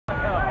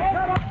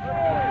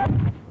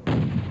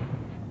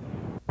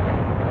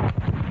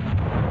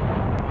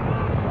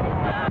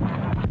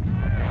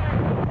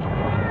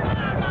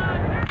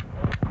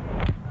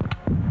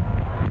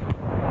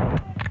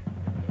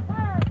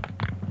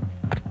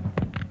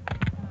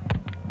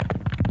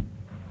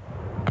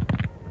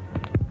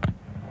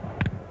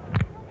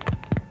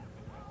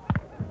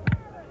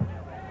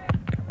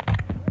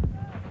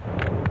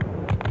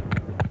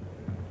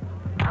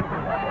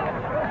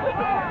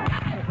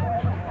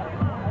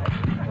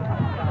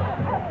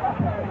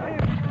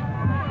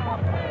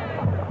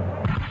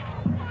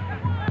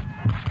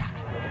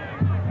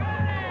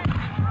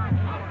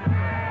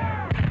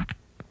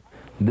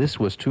This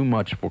was too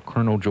much for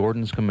Colonel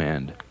Jordan's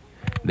command.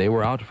 They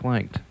were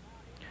outflanked.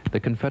 The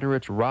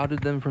Confederates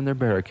routed them from their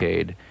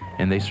barricade,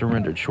 and they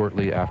surrendered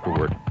shortly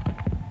afterward.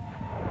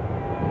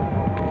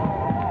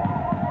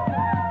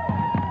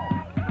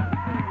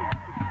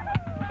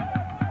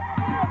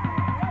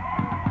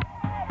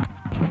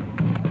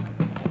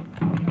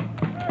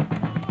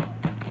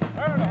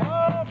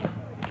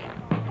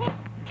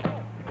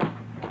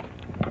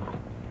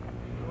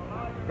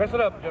 Press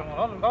it up,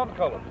 gentlemen, on the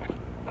color.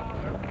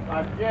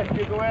 I suggest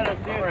you go in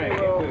and see if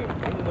you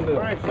will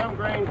bring some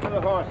grain for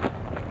the horses.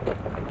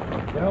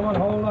 Gentlemen,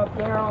 hold up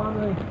there on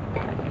the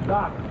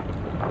dock.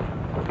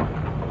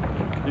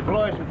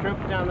 Deploy some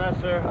troops down there,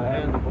 sir. I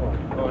haven't deployed.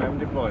 Oh, I haven't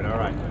deployed. All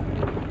right, sir.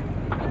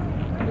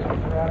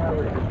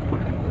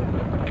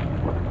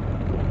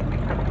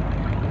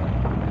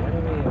 The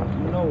enemy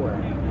is nowhere.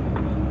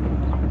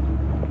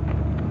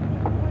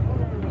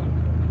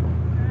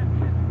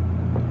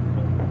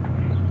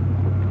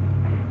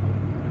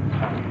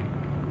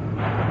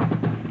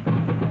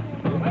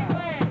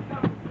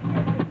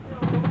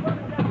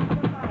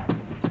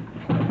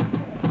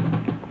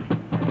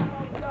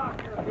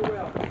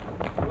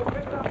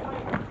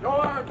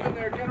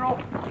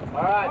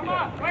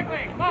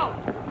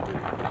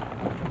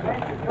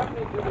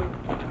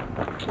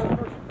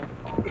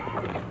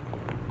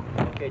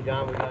 Okay,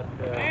 John, we got,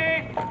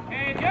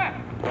 Hey, Jeff!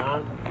 John,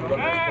 we've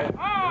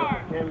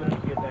got 10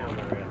 minutes to get down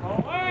there.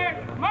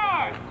 Away,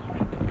 march!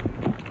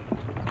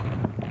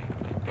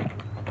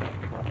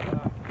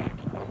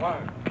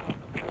 Right,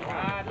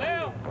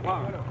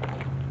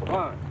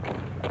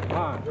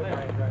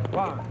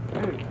 left!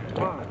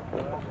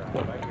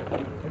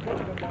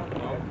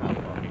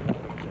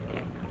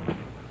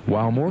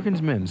 While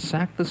Morgan's men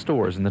sacked the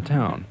stores in the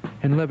town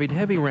and levied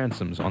heavy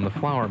ransoms on the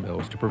flour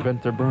mills to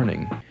prevent their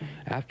burning,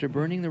 after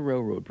burning the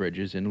railroad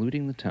bridges and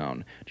looting the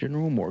town,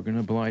 General Morgan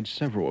obliged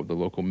several of the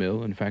local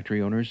mill and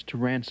factory owners to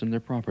ransom their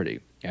property,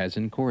 as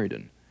in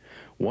Corydon.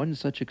 One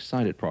such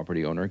excited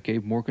property owner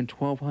gave Morgan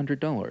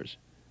 $1,200,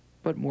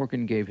 but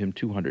Morgan gave him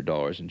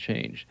 $200 in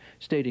change,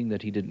 stating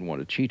that he didn't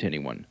want to cheat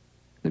anyone.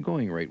 The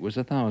going rate was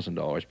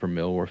 $1,000 per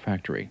mill or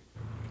factory.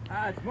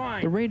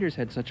 The raiders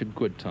had such a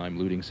good time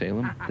looting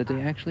Salem that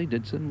they actually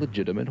did some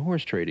legitimate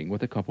horse trading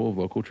with a couple of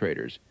local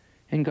traders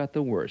and got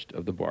the worst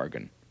of the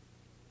bargain.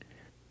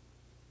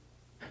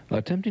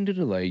 Attempting to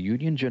delay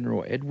Union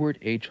General Edward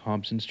H.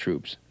 Hobson's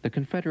troops, the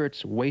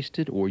Confederates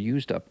wasted or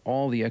used up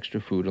all the extra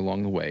food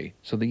along the way,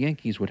 so the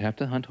Yankees would have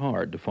to hunt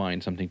hard to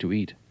find something to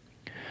eat.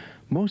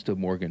 Most of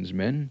Morgan's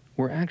men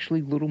were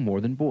actually little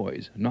more than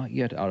boys, not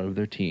yet out of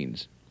their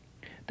teens.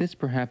 This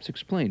perhaps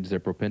explains their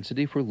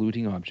propensity for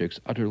looting objects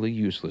utterly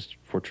useless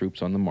for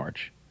troops on the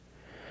march.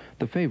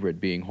 The favorite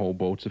being whole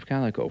boats of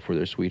calico for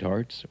their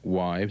sweethearts,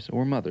 wives,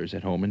 or mothers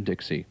at home in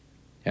Dixie,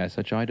 as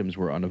such items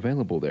were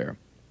unavailable there.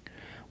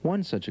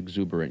 One such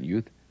exuberant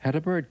youth had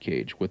a bird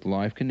cage with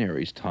live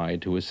canaries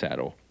tied to his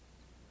saddle.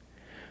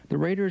 The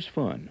raiders'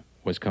 fun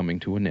was coming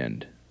to an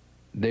end.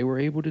 They were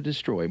able to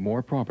destroy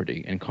more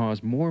property and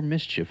cause more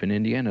mischief in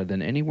Indiana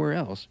than anywhere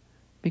else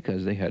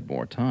because they had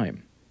more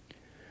time.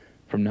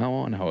 From now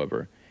on,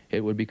 however,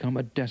 it would become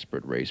a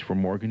desperate race for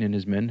Morgan and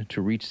his men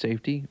to reach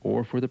safety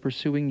or for the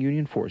pursuing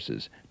Union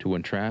forces to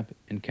entrap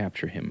and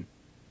capture him.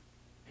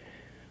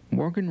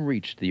 Morgan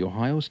reached the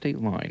Ohio state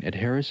line at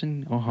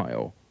Harrison,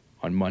 Ohio,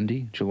 on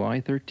Monday,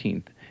 July 13,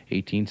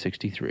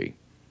 1863.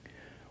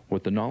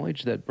 With the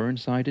knowledge that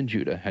Burnside and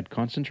Judah had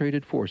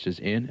concentrated forces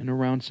in and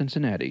around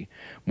Cincinnati,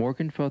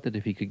 Morgan felt that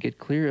if he could get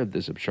clear of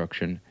this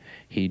obstruction,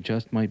 he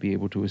just might be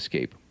able to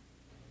escape.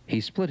 He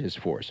split his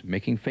force,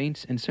 making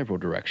feints in several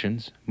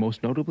directions,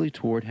 most notably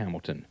toward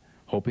Hamilton,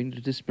 hoping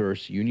to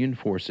disperse Union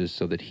forces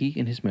so that he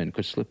and his men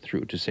could slip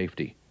through to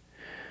safety.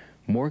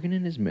 Morgan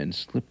and his men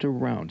slipped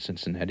around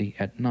Cincinnati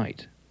at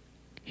night.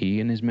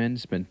 He and his men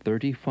spent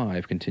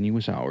 35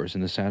 continuous hours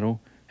in the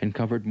saddle and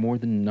covered more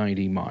than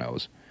 90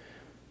 miles.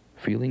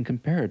 Feeling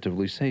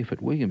comparatively safe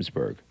at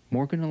Williamsburg,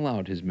 Morgan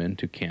allowed his men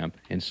to camp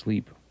and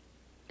sleep.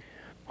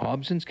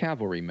 Hobson's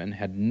cavalrymen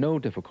had no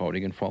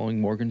difficulty in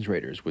following Morgan's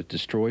raiders with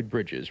destroyed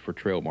bridges for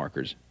trail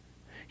markers.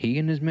 He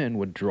and his men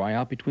would dry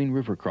out between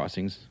river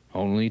crossings,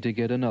 only to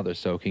get another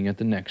soaking at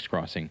the next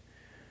crossing.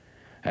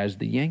 As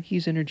the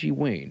Yankees' energy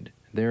waned,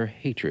 their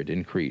hatred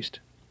increased.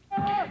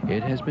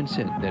 It has been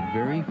said that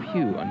very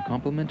few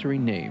uncomplimentary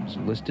names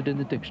listed in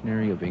the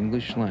Dictionary of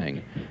English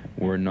Slang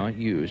were not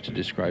used to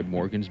describe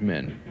Morgan's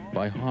men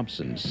by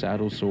Hobson's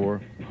saddle-sore,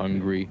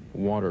 hungry,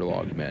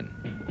 waterlogged men.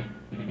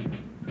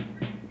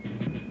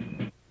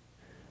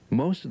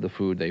 Most of the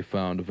food they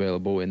found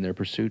available in their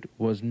pursuit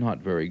was not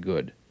very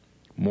good.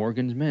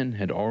 Morgan's men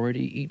had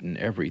already eaten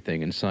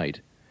everything in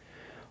sight.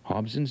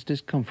 Hobson's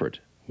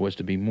discomfort was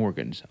to be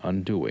Morgan's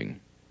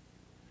undoing.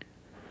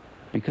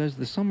 Because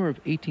the summer of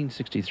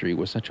 1863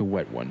 was such a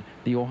wet one,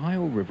 the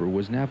Ohio River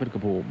was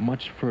navigable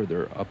much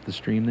further up the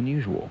stream than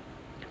usual,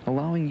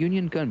 allowing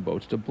Union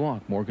gunboats to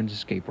block Morgan's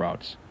escape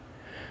routes.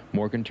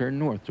 Morgan turned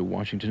north to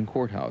Washington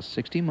Courthouse,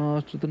 60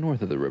 miles to the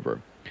north of the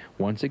river,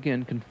 once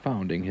again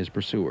confounding his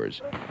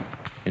pursuers.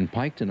 In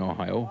Piketon,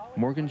 Ohio,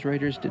 Morgan's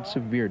raiders did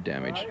severe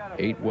damage,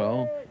 ate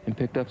well, and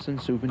picked up some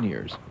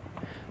souvenirs.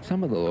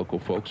 Some of the local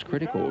folks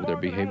critical of their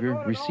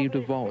behavior received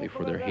a volley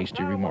for their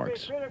hasty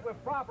remarks.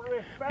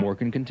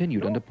 Morgan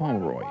continued on to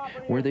Pomeroy,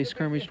 where they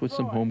skirmished with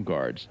some home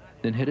guards,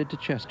 then headed to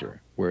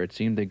Chester, where it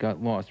seemed they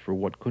got lost for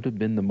what could have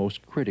been the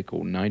most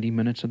critical 90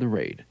 minutes of the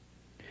raid.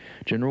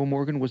 General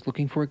Morgan was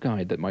looking for a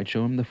guide that might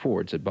show him the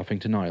fords at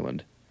Buffington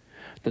Island.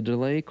 The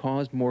delay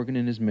caused Morgan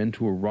and his men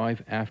to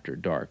arrive after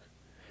dark.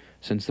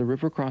 Since the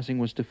river crossing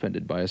was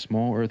defended by a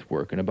small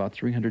earthwork and about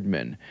 300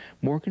 men,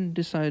 Morgan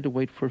decided to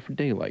wait for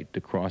daylight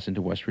to cross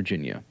into West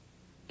Virginia.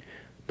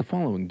 The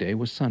following day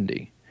was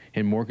Sunday,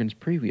 and Morgan's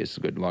previous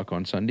good luck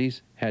on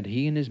Sundays had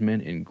he and his men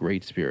in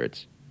great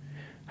spirits.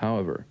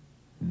 However,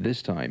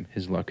 this time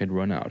his luck had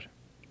run out.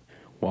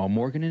 While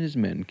Morgan and his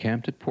men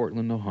camped at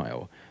Portland,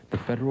 Ohio, the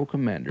Federal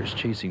commanders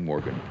chasing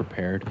Morgan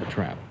prepared a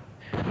trap.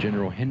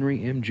 General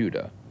Henry M.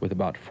 Judah, with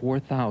about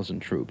 4,000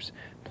 troops,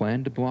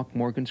 planned to block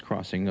Morgan's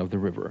crossing of the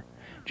river.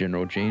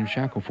 General James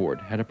Shackelford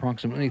had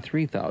approximately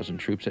 3,000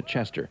 troops at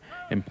Chester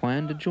and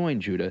planned to join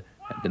Judah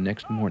the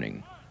next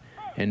morning.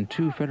 And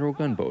 2 Federal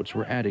gunboats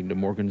were adding to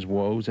Morgan's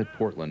woes at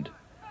Portland.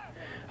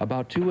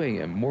 About 2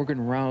 a.m.,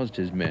 Morgan roused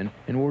his men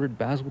and ordered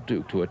Basil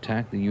Duke to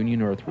attack the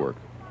Union earthwork,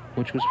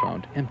 which was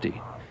found empty.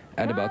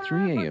 At about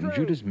 3 a.m.,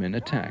 Judah's men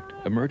attacked,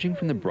 emerging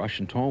from the brush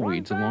and tall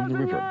weeds along the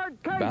river.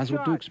 Basil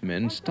Duke's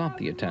men stopped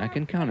the attack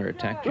and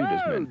counterattacked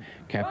Judah's men,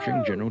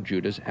 capturing General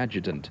Judah's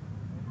adjutant.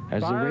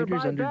 As the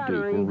raiders under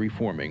Duke were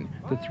reforming,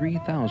 the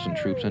 3,000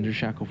 troops under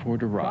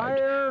Shackelford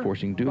arrived,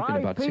 forcing Duke and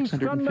about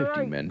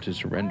 650 men to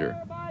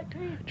surrender.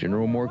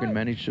 General Morgan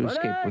managed to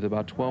escape with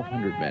about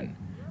 1,200 men.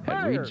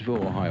 At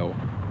Reedsville, Ohio,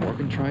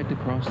 Morgan tried to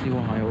cross the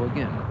Ohio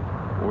again,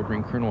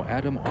 ordering Colonel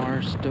Adam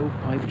R.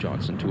 Stovepipe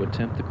Johnson to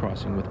attempt the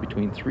crossing with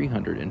between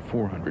 300 and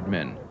 400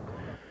 men.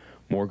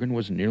 Morgan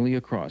was nearly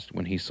across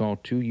when he saw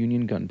 2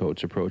 Union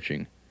gunboats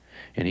approaching,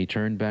 and he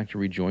turned back to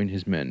rejoin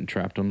his men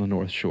trapped on the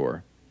north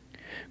shore.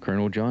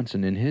 Colonel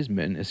Johnson and his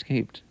men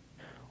escaped.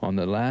 On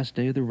the last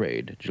day of the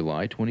raid,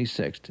 July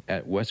 26th,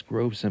 at West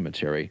Grove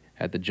Cemetery,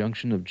 at the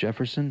junction of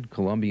Jefferson,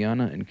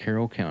 Columbiana, and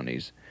Carroll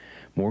counties,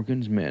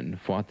 Morgan's men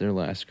fought their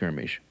last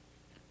skirmish.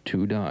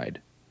 2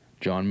 died.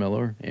 John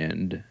Miller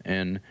and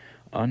an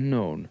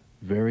unknown,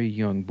 very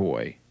young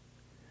boy,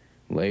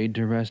 laid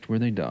to rest where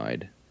they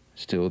died,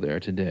 still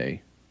there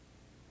today.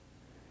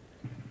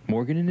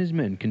 Morgan and his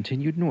men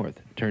continued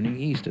north, turning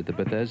east at the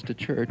Bethesda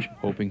Church,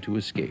 hoping to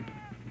escape.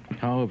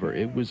 However,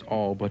 it was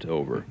all but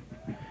over.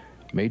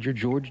 Major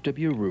George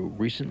W. Rue,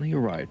 recently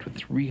arrived with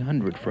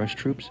 300 fresh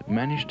troops,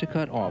 managed to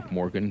cut off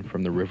Morgan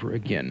from the river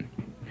again.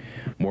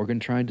 Morgan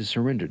tried to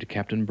surrender to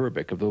Captain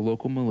Burbick of the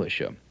local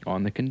militia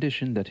on the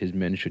condition that his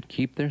men should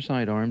keep their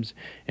sidearms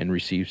and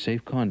receive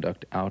safe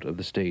conduct out of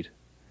the state.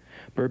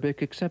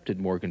 Burbick accepted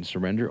Morgan's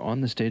surrender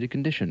on the stated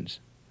conditions.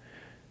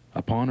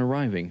 Upon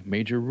arriving,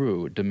 Major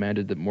Rue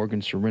demanded that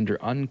Morgan surrender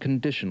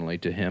unconditionally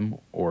to him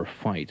or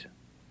fight.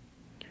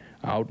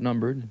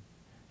 Outnumbered,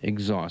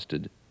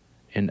 exhausted,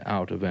 and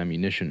out of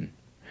ammunition,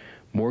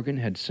 Morgan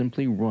had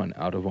simply run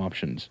out of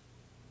options.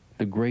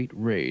 The great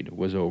raid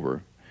was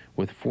over,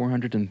 with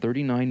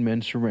 439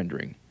 men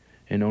surrendering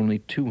and only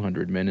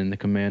 200 men in the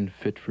command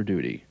fit for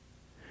duty.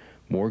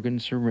 Morgan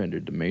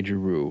surrendered to Major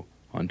Rue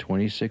on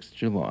 26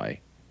 July,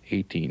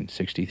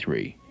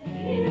 1863.